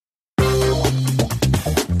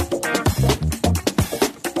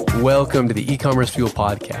Welcome to the E-commerce Fuel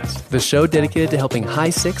Podcast, the show dedicated to helping high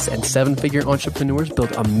 6- and 7-figure entrepreneurs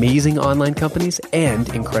build amazing online companies and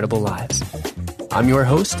incredible lives. I'm your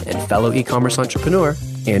host and fellow e-commerce entrepreneur,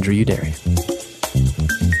 Andrew Udary.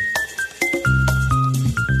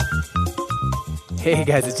 Hey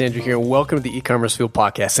guys, it's Andrew here, and welcome to the E-commerce Fuel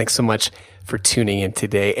Podcast. Thanks so much for tuning in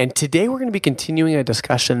today. And today we're going to be continuing a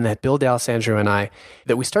discussion that Bill D'Alessandro and I,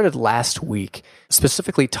 that we started last week,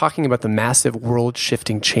 specifically talking about the massive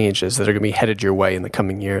world-shifting changes that are going to be headed your way in the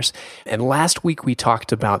coming years. And last week we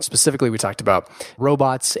talked about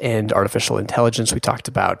robots and artificial intelligence. We talked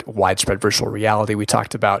about widespread virtual reality. We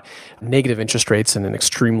talked about negative interest rates and an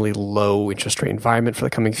extremely low interest rate environment for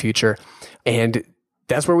the coming future. And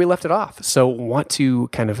that's where we left it off. So want to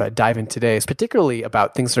kind of dive in today, particularly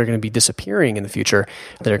about things that are going to be disappearing in the future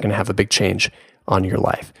that are going to have a big change on your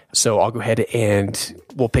life. So I'll go ahead and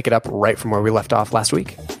we'll pick it up right from where we left off last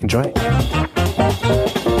week. Enjoy.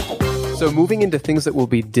 So moving into things that will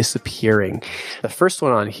be disappearing. The first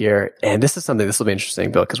one on here, and this will be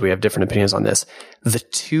interesting, Bill, because we have different opinions on this. The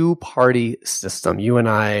two-party system. You and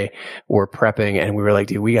I were prepping and we were like,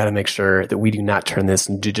 dude, we got to make sure that we do not turn this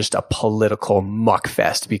into just a political muck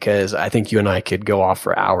fest, because I think you and I could go off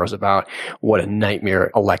for hours about what a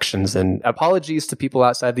nightmare elections, and apologies to people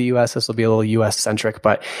outside the US. This will be a little US centric,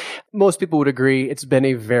 but most people would agree it's been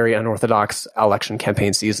a very unorthodox election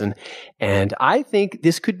campaign season. And I think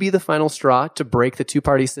this could be the final straw to break the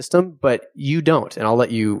two-party system, but you don't. And I'll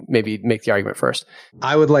let you maybe make the argument first.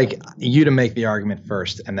 I would like you to make the argument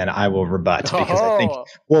first, and then I will rebut,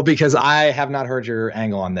 because I have not heard your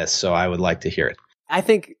angle on this, so I would like to hear it. I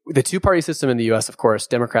think the two-party system in the US, of course,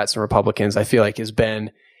 Democrats and Republicans, I feel like it's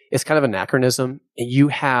kind of anachronism. You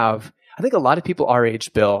have, I think a lot of people our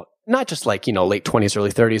age, Bill, not just like, late 20s,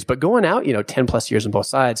 early 30s, but going out, 10 plus years on both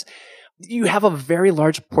sides, you have a very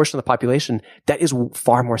large portion of the population that is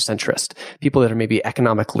far more centrist. People that are maybe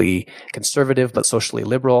economically conservative, but socially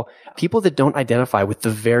liberal. People that don't identify with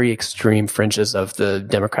the very extreme fringes of the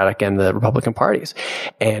Democratic and the Republican parties.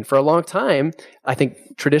 And for a long time, I think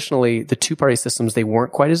traditionally the two-party systems, they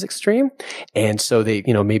weren't quite as extreme. And so they,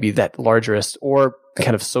 maybe that largerist or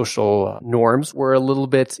kind of social norms were a little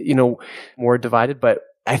bit, more divided. But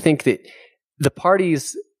I think that the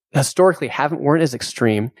parties historically weren't as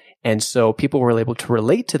extreme. And so people were able to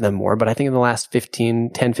relate to them more. But I think in the last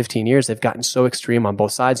 10, 15 years, they've gotten so extreme on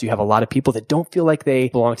both sides. You have a lot of people that don't feel like they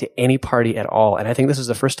belong to any party at all. And I think this is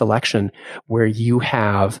the first election where you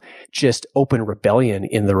have just open rebellion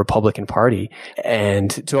in the Republican Party,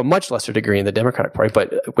 and to a much lesser degree in the Democratic Party.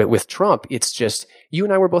 But with Trump, it's just, you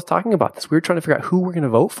and I were both talking about this. We were trying to figure out who we're going to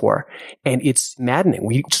vote for. And it's maddening.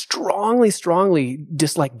 We strongly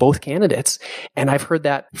dislike both candidates. And I've heard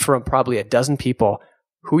that from probably a dozen people.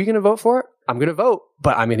 Who are you going to vote for? I'm going to vote,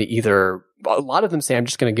 but I'm going to a lot of them say I'm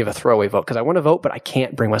just going to give a throwaway vote because I want to vote, but I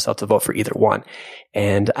can't bring myself to vote for either one.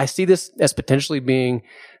 And I see this as potentially being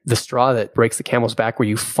the straw that breaks the camel's back, where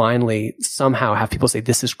you finally somehow have people say,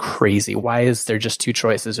 this is crazy. Why is there just two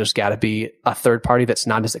choices? There's got to be a third party that's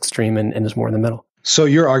not as extreme and is more in the middle. So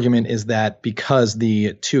your argument is that because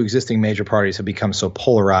the two existing major parties have become so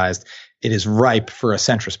polarized, it is ripe for a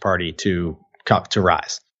centrist party to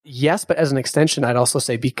rise. Yes, but as an extension, I'd also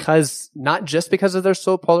say not just because they're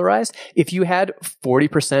so polarized, if you had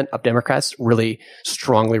 40% of Democrats really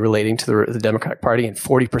strongly relating to the Democratic Party and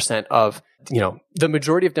 40% of, the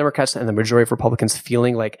majority of Democrats and the majority of Republicans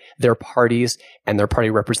feeling like their parties and their party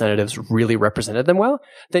representatives really represented them well,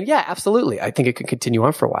 then yeah, absolutely. I think it could continue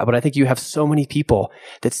on for a while. But I think you have so many people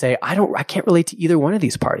that say, I can't relate to either one of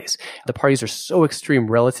these parties. The parties are so extreme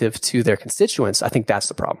relative to their constituents. I think that's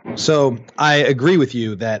the problem. So I agree with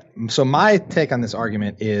you so my take on this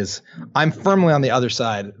argument is I'm firmly on the other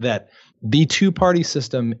side that the two-party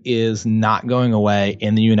system is not going away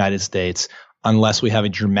in the United States unless we have a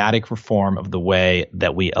dramatic reform of the way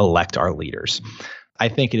that we elect our leaders. I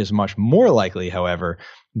think it is much more likely, however,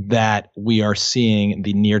 that we are seeing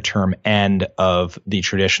the near-term end of the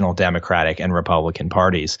traditional Democratic and Republican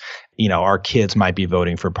parties. Our kids might be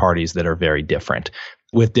voting for parties that are very different,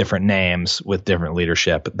 with different names, with different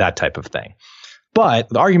leadership, that type of thing. But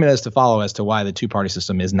the argument is to follow as to why the two-party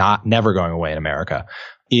system is never going away in America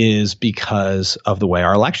is because of the way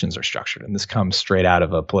our elections are structured. And this comes straight out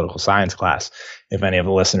of a political science class, if any of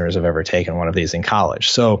the listeners have ever taken one of these in college.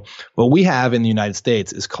 So what we have in the United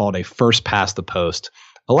States is called a first past the post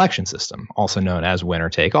election system, also known as winner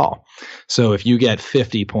take all. So if you get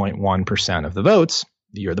 50.1% of the votes,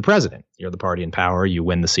 you're the president. You're the party in power. You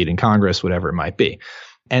win the seat in Congress, whatever it might be.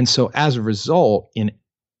 And so as a result, in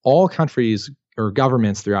all countries or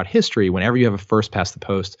governments throughout history, whenever you have a first past the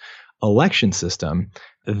post election system,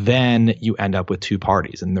 then you end up with two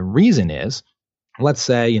parties. And the reason is, let's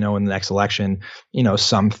say, in the next election,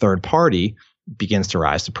 some third party begins to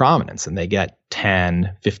rise to prominence and they get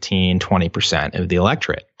 10, 15, 20% of the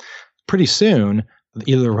electorate. Pretty soon,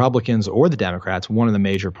 either the Republicans or the Democrats, one of the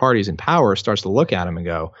major parties in power, starts to look at them and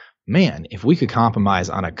go, man, if we could compromise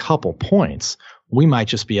on a couple points, we might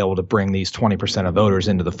just be able to bring these 20% of voters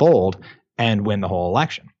into the fold and win the whole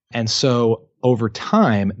election. And so over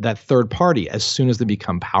time, that third party, as soon as they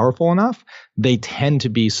become powerful enough, they tend to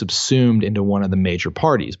be subsumed into one of the major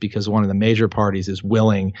parties because one of the major parties is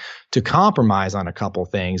willing to compromise on a couple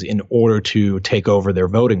things in order to take over their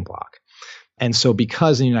voting bloc. And so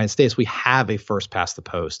because in the United States, we have a first past the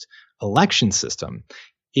post election system,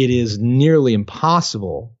 it is nearly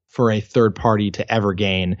impossible for a third party to ever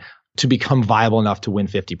gain to become viable enough to win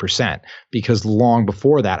 50%. Because long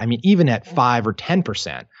before that, even at 5 or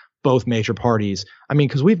 10%, both major parties,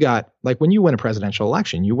 because we've got, like when you win a presidential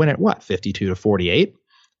election, you win at what, 52 to 48,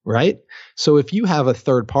 right? So if you have a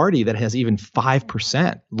third party that has even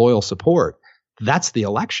 5% loyal support, that's the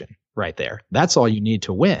election right there. That's all you need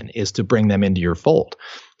to win, is to bring them into your fold.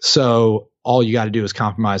 So all you got to do is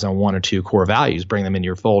compromise on one or two core values, bring them into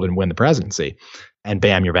your fold and win the presidency. And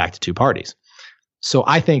bam, you're back to two parties. So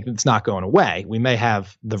I think it's not going away. We may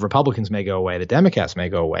have, the Republicans may go away, the Democrats may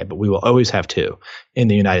go away, but we will always have two in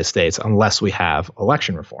the United States unless we have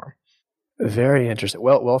election reform. Very interesting.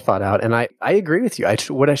 Well thought out. And I agree with you.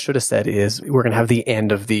 What I should have said is we're going to have the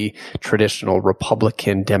end of the traditional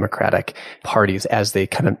Republican Democratic parties as they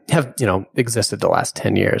kind of have, existed the last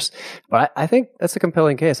 10 years. But I think that's a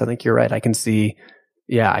compelling case. I think you're right. I can see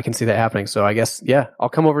that happening. So I guess, I'll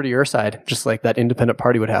come over to your side, just like that independent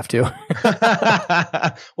party would have to.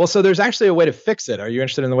 Well, so there's actually a way to fix it. Are you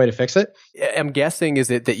interested in the way to fix it? I'm guessing, is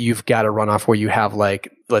it that you've got a runoff where you have,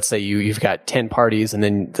 like, let's say you've got 10 parties and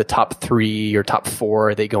then the top 3 or top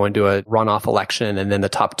 4, they go into a runoff election and then the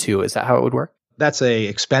top 2. Is that how it would work? That's a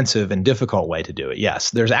expensive and difficult way to do it.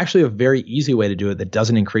 Yes, there's actually a very easy way to do it that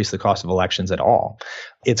doesn't increase the cost of elections at all.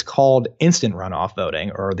 It's called instant runoff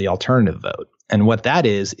voting, or the alternative vote. And what that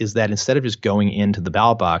is that instead of just going into the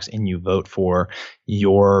ballot box and you vote for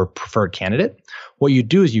your preferred candidate, what you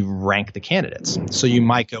do is you rank the candidates. So you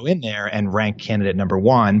might go in there and rank candidate number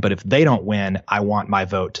 1, but if they don't win, I want my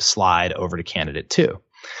vote to slide over to candidate 2.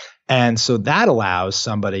 And so that allows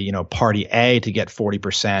somebody, party A to get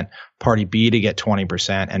 40%, party B to get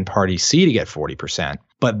 20%, and party C to get 40%.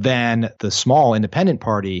 But then the small independent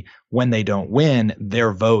party, when they don't win,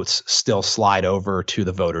 their votes still slide over to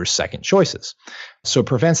the voters' second choices. So it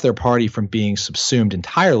prevents their party from being subsumed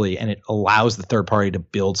entirely, and it allows the third party to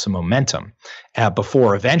build some momentum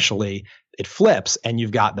before eventually it flips and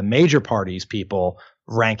you've got the major parties people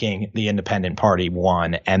ranking the independent party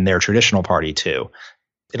 1 and their traditional party 2.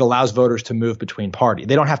 It allows voters to move between parties.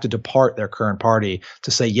 They don't have to depart their current party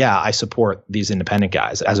to say, I support these independent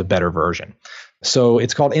guys as a better version. So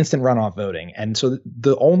it's called instant runoff voting. And so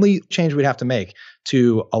the only change we'd have to make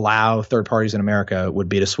to allow third parties in America would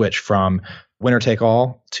be to switch from winner take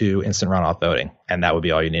all to instant runoff voting. And that would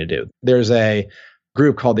be all you need to do. There's a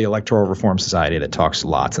group called the Electoral Reform Society that talks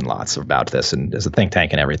lots and lots about this. And there's a think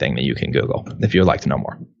tank and everything that you can Google if you would like to know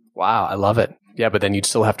more. Wow, I love it. Yeah, but then you'd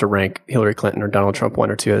still have to rank Hillary Clinton or Donald Trump 1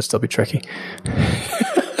 or 2. It'd still be tricky.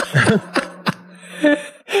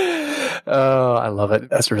 Oh, I love it.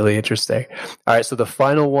 That's really interesting. All right, so the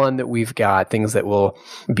final one that we've got, things that will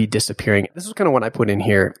be disappearing. This is kind of what I put in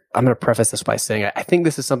here. I'm going to preface this by saying I think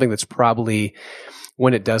this is something that's probably,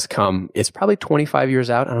 when it does come, it's probably 25 years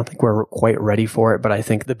out. I don't think we're quite ready for it, but I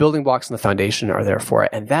think the building blocks and the foundation are there for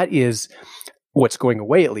it. And that is what's going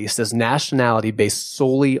away, at least, is nationality based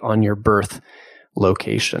solely on your birth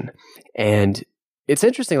location. And it's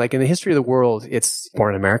interesting, like in the history of the world, it's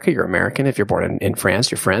born in America, you're American. If you're born in France,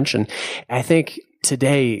 you're French. And I think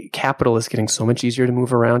today, capital is getting so much easier to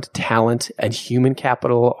move around. Talent and human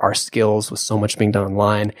capital, our skills with so much being done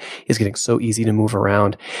online is getting so easy to move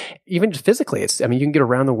around. Even just physically, you can get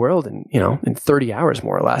around the world in 30 hours,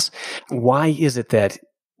 more or less. Why is it that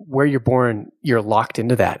where you're born, you're locked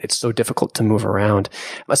into that? It's so difficult to move around,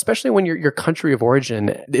 especially when your country of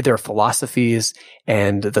origin, their philosophies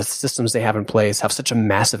and the systems they have in place have such a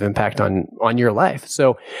massive impact on your life.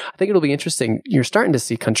 So I think it'll be interesting. You're starting to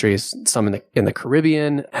see countries, some in the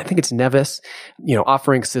Caribbean, I think it's Nevis,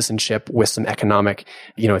 offering citizenship with some economic,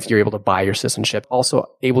 if you're able to buy your citizenship.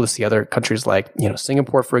 Also able to see other countries like,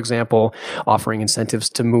 Singapore, for example, offering incentives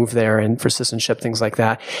to move there and for citizenship, things like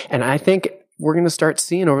that. And I think we're going to start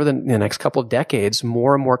seeing over the next couple of decades,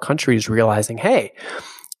 more and more countries realizing, hey,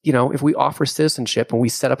 if we offer citizenship and we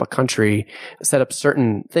set up a country, set up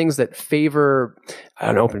certain things that favor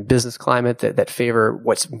an open business climate, that favor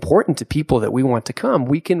what's important to people that we want to come,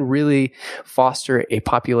 we can really foster a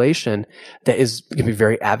population that is going to be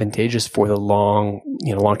very advantageous for the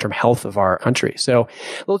long-term health of our country. So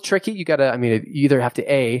a little tricky. You either have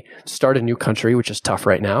to start a new country, which is tough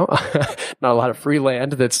right now. Not a lot of free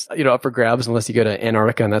land that's, up for grabs unless you go to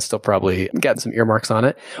Antarctica, and that's still probably got some earmarks on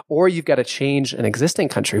it. Or you've got to change an existing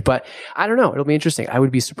country. But I don't know. It'll be interesting. I would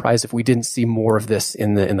be surprised if we didn't see more of this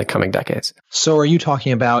in the coming decades. So are you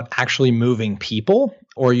talking about actually moving people,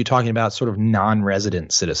 or are you talking about sort of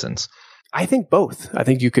non-resident citizens? I think both. I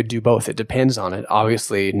think you could do both. It depends on it.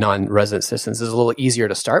 Obviously, non-resident citizens is a little easier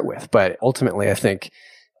to start with, but ultimately, I think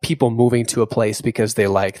people moving to a place because they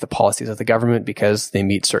like the policies of the government, because they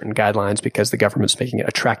meet certain guidelines, because the government's making it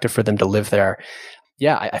attractive for them to live there.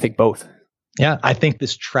 Yeah, I think both. Yeah, I think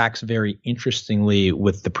this tracks very interestingly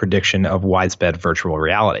with the prediction of widespread virtual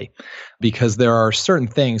reality, because there are certain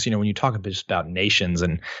things, when you talk just about nations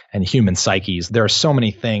and human psyches, there are so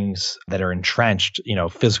many things that are entrenched,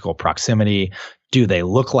 physical proximity. Do they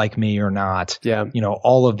look like me or not? Yeah.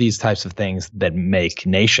 All of these types of things that make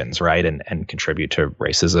nations, right, and contribute to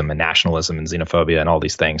racism and nationalism and xenophobia and all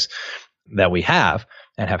these things that we have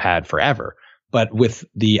and have had forever. But with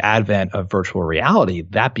the advent of virtual reality,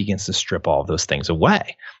 that begins to strip all of those things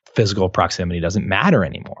away. Physical proximity doesn't matter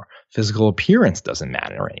anymore. Physical appearance doesn't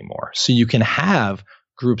matter anymore. So you can have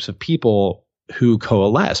groups of people who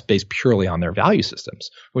coalesce based purely on their value systems,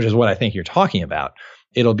 which is what I think you're talking about.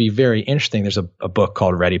 It'll be very interesting. There's a book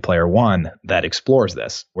called Ready Player One that explores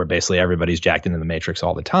this, where basically everybody's jacked into the Matrix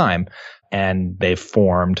all the time. And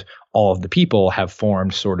all of the people have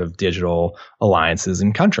formed sort of digital alliances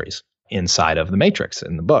and countries inside of the Matrix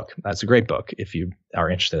in the book. That's a great book if you are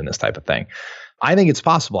interested in this type of thing. I think it's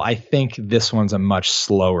possible. I think this one's a much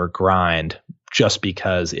slower grind just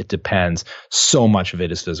because it depends. So much of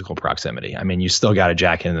it is physical proximity. I mean, you still got to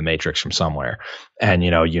jack into the Matrix from somewhere. And,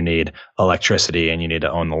 you need electricity, and you need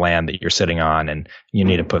to own the land that you're sitting on, and you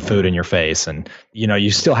need to put food in your face. And,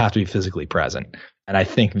 you still have to be physically present. And I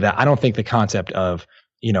don't think the concept of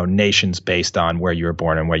nations based on where you were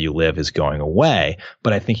born and where you live is going away.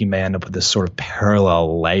 But I think you may end up with this sort of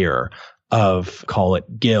parallel layer of, call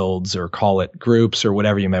it guilds or call it groups or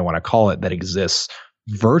whatever you may want to call it, that exists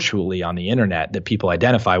virtually on the internet that people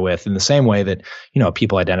identify with in the same way that,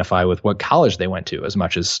 people identify with what college they went to as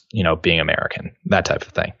much as, being American, that type of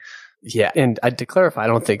thing. Yeah. And to clarify, I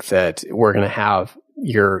don't think that we're going to have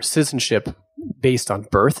your citizenship based on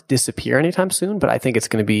birth disappear anytime soon, but I think it's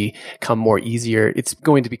going to become more easier. It's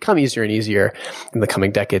going to become easier and easier in the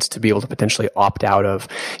coming decades to be able to potentially opt out of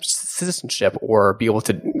citizenship or be able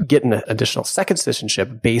to get an additional second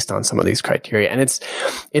citizenship based on some of these criteria. And it's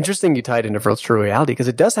interesting you tied into virtual reality because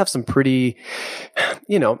it does have some pretty,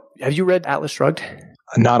 have you read Atlas Shrugged?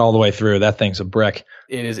 Not all the way through. That thing's a brick.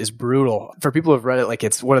 It's brutal. For people who have read it,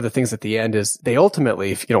 it's one of the things at the end is they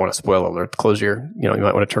ultimately, if you don't want to spoil alert, close your, you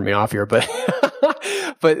might want to turn me off here, but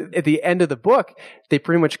but at the end of the book, they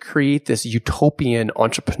pretty much create this utopian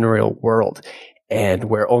entrepreneurial world. And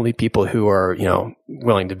where only people who are,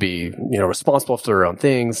 willing to be, responsible for their own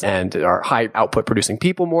things and are high output producing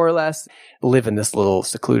people, more or less, live in this little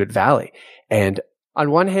secluded valley. And on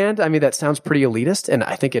one hand, that sounds pretty elitist, and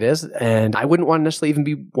I think it is. And I wouldn't want to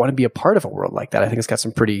necessarily want to be a part of a world like that. I think it's got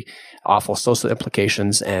some pretty awful social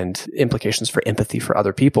implications and implications for empathy for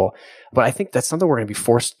other people. But I think that's something we're going to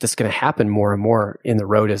be that's going to happen more and more in the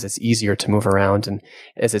road as it's easier to move around and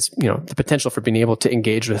as it's, the potential for being able to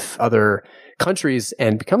engage with other countries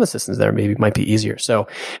and become citizens there might be easier. So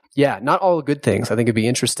yeah, not all good things. I think it'd be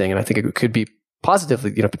interesting, and I think it could be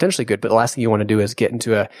positively, potentially good. But the last thing you want to do is get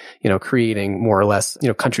into creating more or less,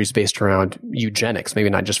 countries based around eugenics, maybe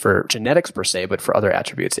not just for genetics per se, but for other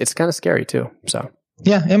attributes. It's kind of scary too. So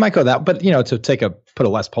yeah, it might go that, but to put a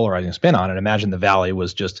less polarizing spin on it, imagine the valley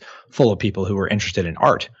was just full of people who were interested in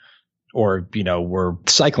art or, were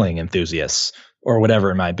cycling enthusiasts or whatever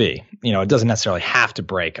it might be. It doesn't necessarily have to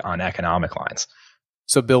break on economic lines.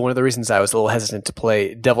 So, Bill, one of the reasons I was a little hesitant to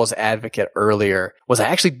play devil's advocate earlier was I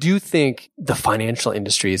actually do think the financial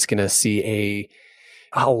industry is going to see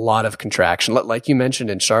a lot of contraction. Like you mentioned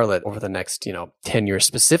in Charlotte over the next, 10 years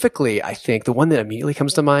specifically, I think the one that immediately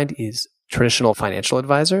comes to mind is traditional financial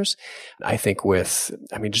advisors. I think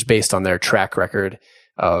just based on their track record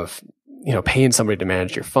of paying somebody to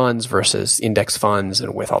manage your funds versus index funds.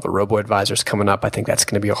 And with all the robo-advisors coming up, I think that's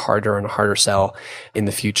going to be a harder and harder sell in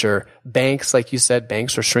the future. Banks, like you said,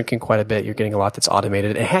 banks are shrinking quite a bit. You're getting a lot that's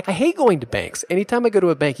automated. And heck, I hate going to banks. Anytime I go to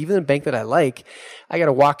a bank, even a bank that I like, I got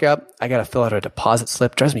to walk up. I got to fill out a deposit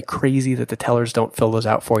slip. It drives me crazy that the tellers don't fill those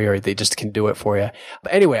out for you, or they just can do it for you.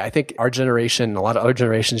 But anyway, I think our generation, a lot of other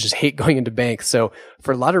generations just hate going into banks. So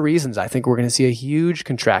for a lot of reasons, I think we're going to see a huge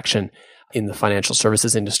contraction in the financial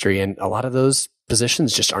services industry. And a lot of those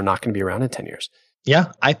positions just are not going to be around in 10 years.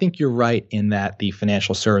 Yeah, I think you're right in that the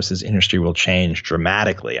financial services industry will change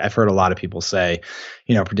dramatically. I've heard a lot of people say,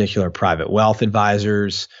 particular private wealth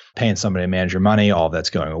advisors, paying somebody to manage your money, all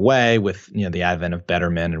that's going away with, the advent of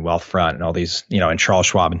Betterment and Wealthfront and all these, and Charles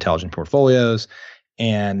Schwab Intelligent Portfolios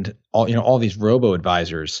and all these robo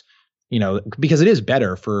advisors, because it is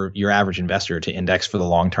better for your average investor to index for the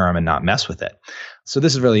long term and not mess with it. So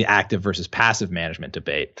this is really active versus passive management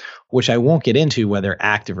debate, which I won't get into whether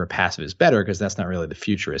active or passive is better because that's not really the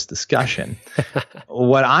futurist discussion.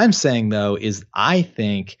 What I'm saying, though, is I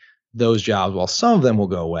think those jobs, while some of them will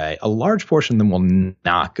go away, a large portion of them will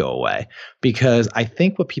not go away, because I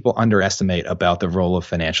think what people underestimate about the role of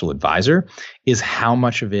financial advisor is how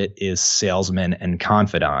much of it is salesman and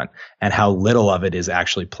confidant and how little of it is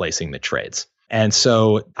actually placing the trades. And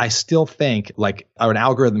so I still think like an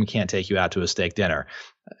algorithm can't take you out to a steak dinner,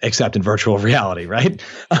 except in virtual reality, right?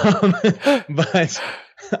 But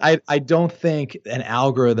I don't think an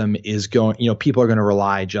algorithm is going, people are going to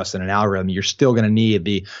rely just on an algorithm. You're still going to need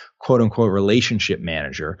the quote unquote relationship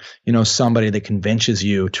manager, somebody that convinces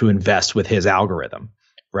you to invest with his algorithm,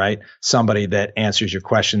 right? Somebody that answers your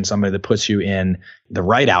questions, somebody that puts you in the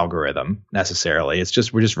right algorithm necessarily. We're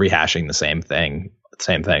just rehashing the same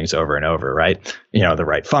things over and over, right? The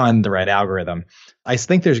right fund, the right algorithm. I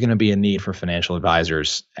think there's going to be a need for financial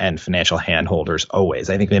advisors and financial handholders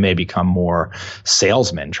always. I think they may become more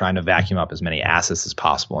salesmen trying to vacuum up as many assets as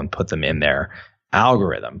possible and put them in their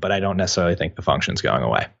algorithm. But I don't necessarily think the function's going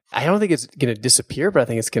away. I don't think it's going to disappear, but I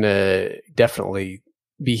think it's going to definitely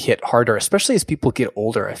be hit harder, especially as people get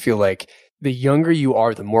older. I feel like the younger you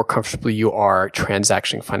are, the more comfortable you are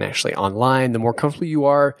transacting financially online, the more comfortable you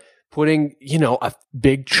are putting, a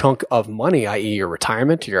big chunk of money, i.e. your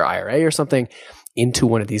retirement or your IRA or something, into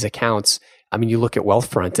one of these accounts. I mean, you look at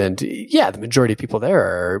Wealthfront and the majority of people there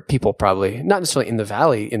are people probably not necessarily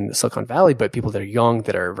in the Silicon Valley, but people that are young,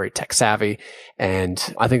 that are very tech savvy.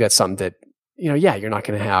 And I think that's something that, you're not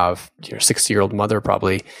going to have your 60-year-old mother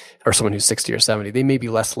probably, or someone who's 60 or 70. They may be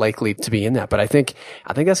less likely to be in that. But I think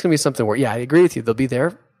that's going to be something where, I agree with you. They'll be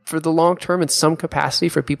there for the long term in some capacity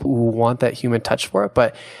for people who want that human touch for it.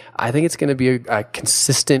 But I think it's going to be a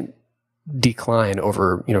consistent decline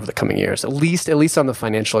over the coming years, at least on the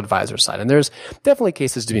financial advisor side. And there's definitely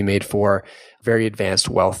cases to be made for very advanced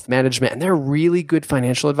wealth management, and they're really good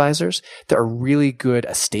financial advisors. They're really good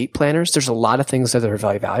estate planners. There's a lot of things that are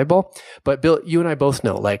very valuable. But Bill, you and I both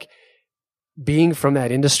know, like, being from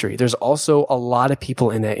that industry, there's also a lot of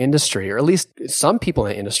people in that industry, or at least some people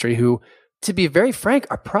in that industry who, to be very frank,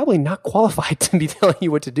 are probably not qualified to be telling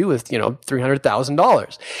you what to do with,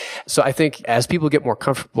 $300,000. So I think as people get more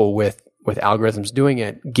comfortable with algorithms doing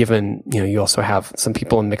it, given, you also have some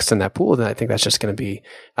people mixed in that pool, then I think that's just going to be,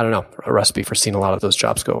 a recipe for seeing a lot of those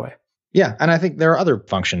jobs go away. Yeah. And I think there are other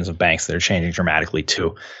functions of banks that are changing dramatically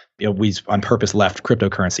too. We on purpose left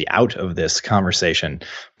cryptocurrency out of this conversation,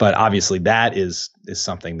 but obviously that is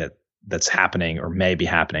something that's happening or may be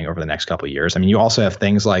happening over the next couple of years. I mean, you also have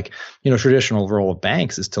things like, traditional role of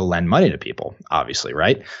banks is to lend money to people, obviously,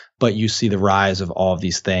 right? But you see the rise of all of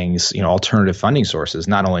these things, alternative funding sources,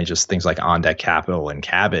 not only just things like on-deck capital and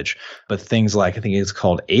Kabbage, but things like, I think it's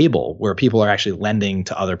called Able, where people are actually lending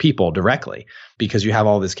to other people directly because you have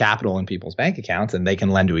all this capital in people's bank accounts and they can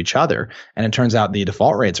lend to each other. And it turns out the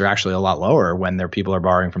default rates are actually a lot lower when their people are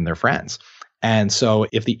borrowing from their friends. And so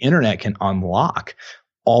if the internet can unlock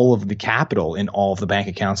all of the capital in all of the bank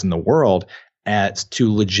accounts in the world to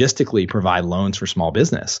logistically provide loans for small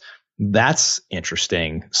business, that's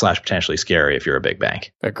interesting / potentially scary if you're a big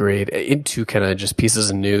bank. Agreed. Into kind of just pieces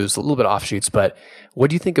of news, a little bit offshoots, but what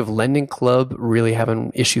do you think of Lending Club really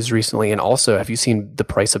having issues recently? And also, have you seen the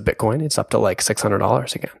price of Bitcoin? It's up to like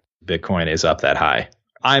 $600 again. Bitcoin is up that high.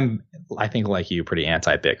 I think like you, pretty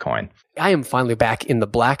anti-Bitcoin. I am finally back in the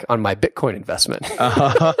black on my Bitcoin investment.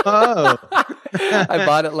 Oh. I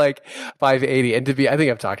bought it like 580. And I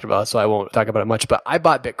think I've talked about it, so I won't talk about it much, but I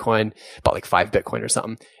bought like 5 Bitcoin or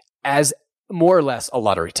something, as more or less a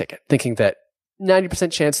lottery ticket, thinking that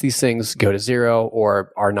 90% chance these things go to zero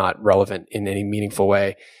or are not relevant in any meaningful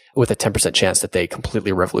way, with a 10% chance that they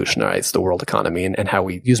completely revolutionize the world economy and how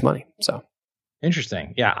we use money. So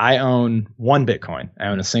Interesting. Yeah, I own one Bitcoin. I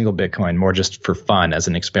own a single Bitcoin, more just for fun as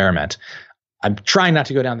an experiment. I'm trying not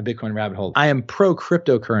to go down the Bitcoin rabbit hole. I am pro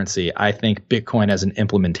cryptocurrency. I think Bitcoin as an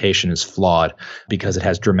implementation is flawed because it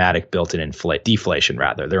has dramatic built-in deflation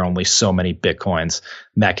rather. There are only so many Bitcoins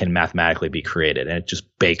that can mathematically be created, and it just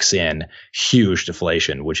bakes in huge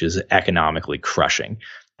deflation, which is economically crushing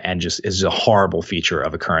and just is a horrible feature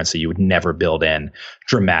of a currency. You would never build in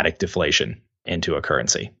dramatic deflation into a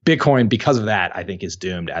currency. Bitcoin, because of that, I think is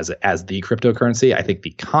doomed as the cryptocurrency. I think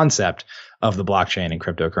the concept of the blockchain and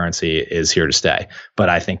cryptocurrency is here to stay. But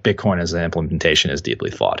I think Bitcoin as an implementation is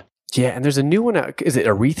deeply flawed. Yeah, and there's a new one. Is it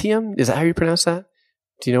Ethereum? Is that how you pronounce that?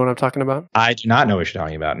 Do you know what I'm talking about? I do not know what you're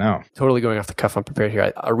talking about, no. Totally going off the cuff, I'm prepared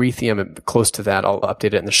here. Ethereum, close to that. I'll update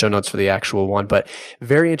it in the show notes for the actual one. But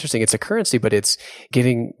very interesting. It's a currency, but it's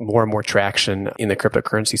getting more and more traction in the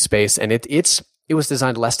cryptocurrency space. And it was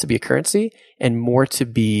designed less to be a currency and more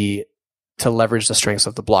to leverage the strengths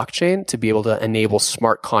of the blockchain to be able to enable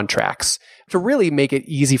smart contracts to really make it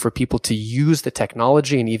easy for people to use the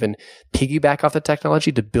technology and even piggyback off the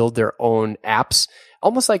technology to build their own apps,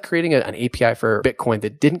 almost like creating an API for Bitcoin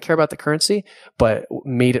that didn't care about the currency, but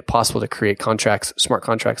made it possible to create contracts, smart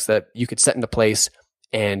contracts that you could set into place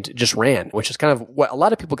and just ran, which is kind of what a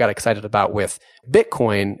lot of people got excited about with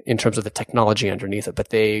Bitcoin in terms of the technology underneath it, but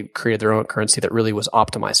they created their own currency that really was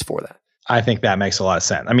optimized for that. I think that makes a lot of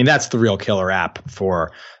sense. I mean, that's the real killer app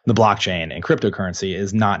for the blockchain and cryptocurrency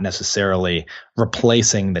is not necessarily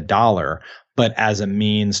replacing the dollar, but as a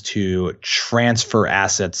means to transfer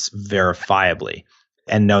assets verifiably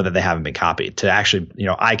and know that they haven't been copied. To actually,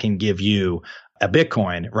 I can give you a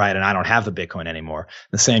Bitcoin, right? And I don't have the Bitcoin anymore.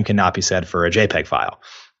 The same cannot be said for a JPEG file.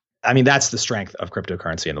 I mean, that's the strength of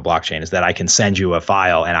cryptocurrency and the blockchain is that I can send you a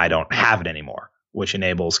file and I don't have it anymore, which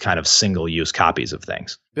enables kind of single-use copies of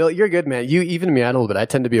things. Bill, you're good, man. You evened me out a little bit. I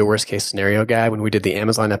tend to be a worst-case scenario guy. When we did the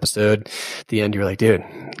Amazon episode, at the end, you were like, dude,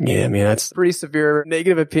 yeah, man, that's pretty severe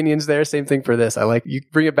negative opinions there. Same thing for this. I like you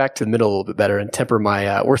bring it back to the middle a little bit better and temper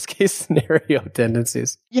my worst-case scenario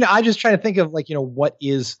tendencies. I just try to think of what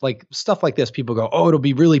is stuff like this. People go, oh, it'll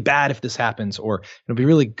be really bad if this happens, or it'll be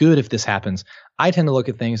really good if this happens. I tend to look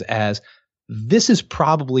at things as this is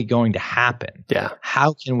probably going to happen. Yeah.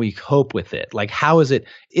 How can we cope with it? How is it?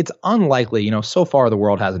 It's unlikely, so far the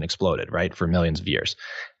world hasn't exploded, right? For millions of years.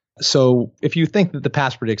 So if you think that the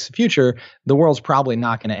past predicts the future, the world's probably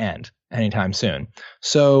not going to end anytime soon.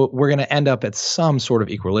 So we're going to end up at some sort of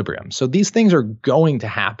equilibrium. So these things are going to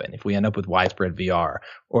happen if we end up with widespread VR,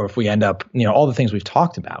 or if we end up, all the things we've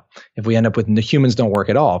talked about, if we end up with the humans don't work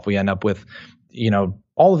at all, if we end up with,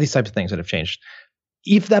 all of these types of things that have changed.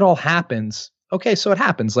 If that all happens, okay, so it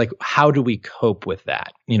happens. How do we cope with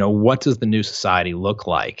that? What does the new society look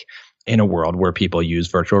like in a world where people use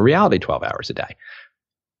virtual reality 12 hours a day?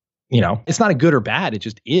 It's not a good or bad. It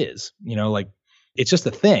just is, it's just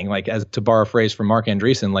a thing. As to borrow a phrase from Mark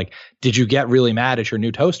Andreessen, did you get really mad at your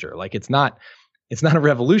new toaster? It's not a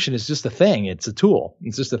revolution. It's just a thing. It's a tool.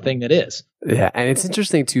 It's just a thing that is. Yeah. And it's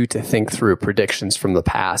interesting too, to think through predictions from the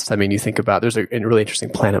past. I mean, you think about, there's a really interesting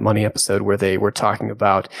Planet Money episode where they were talking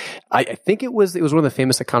about, I think it was one of the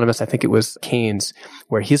famous economists. I think it was Keynes,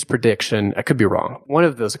 where his prediction, I could be wrong. One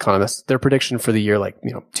of those economists, their prediction for the year,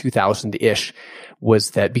 2000-ish,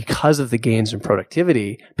 was that because of the gains in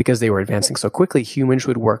productivity, because they were advancing so quickly, humans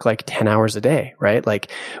would work 10 hours a day, right?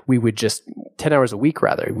 We would just 10 hours a week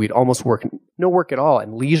rather. We'd almost work, no work at all,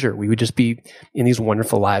 and leisure. We would just be in these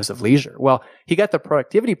wonderful lives of leisure. Well, he got the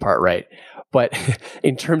productivity part right, but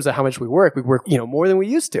in terms of how much we work, more than we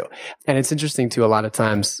used to. And it's interesting too, a lot of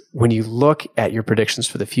times when you look at your predictions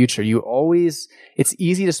for the future, it's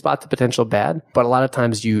easy to spot the potential bad, but a lot of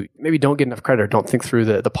times you maybe don't get enough credit or don't think through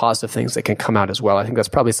the positive things that can come out as well. I think that's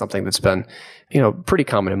probably something that's been, pretty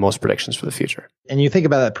common in most predictions for the future. And you think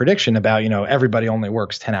about that prediction about, everybody only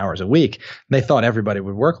works 10 hours a week. They thought everybody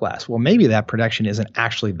would work less. Well, maybe that prediction isn't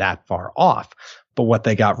actually that far off. But what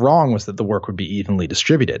they got wrong was that the work would be evenly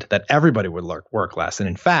distributed, that everybody would work less. And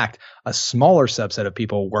in fact, a smaller subset of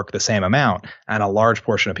people work the same amount and a large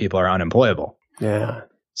portion of people are unemployable. Yeah.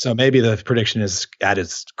 So maybe the prediction is right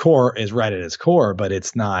at its core, but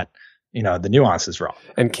it's not, the nuance is wrong.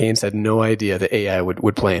 And Keynes had no idea that AI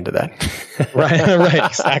would play into that.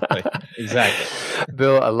 Right, exactly.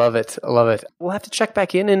 Bill, I love it. We'll have to check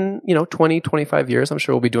back in 20, 25 years. I'm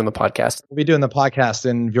sure we'll be doing the podcast. We'll be doing the podcast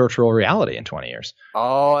in virtual reality in 20 years.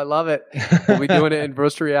 Oh, I love it. We'll be doing it in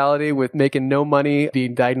virtual reality with making no money,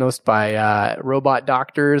 being diagnosed by robot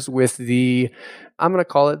doctors with I'm going to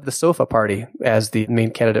call it the sofa party as the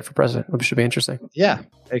main candidate for president. It should be interesting. Yeah,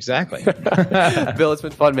 exactly. Bill, it's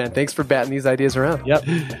been fun, man. Thanks for batting these ideas around. Yep.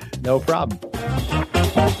 No problem.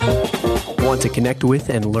 Want to connect with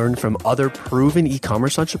and learn from other proven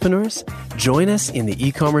e-commerce entrepreneurs? Join us in the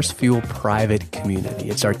E-commerce Fuel private community.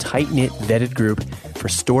 It's our tight-knit, vetted group for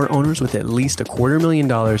store owners with at least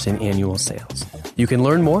 $250,000 in annual sales. You can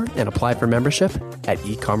learn more and apply for membership at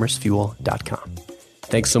ecommercefuel.com.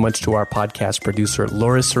 Thanks so much to our podcast producer,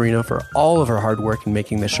 Laura Serino, for all of her hard work in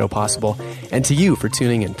making this show possible, and to you for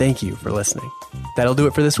tuning in. Thank you for listening. That'll do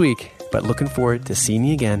it for this week, but looking forward to seeing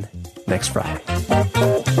you again next Friday.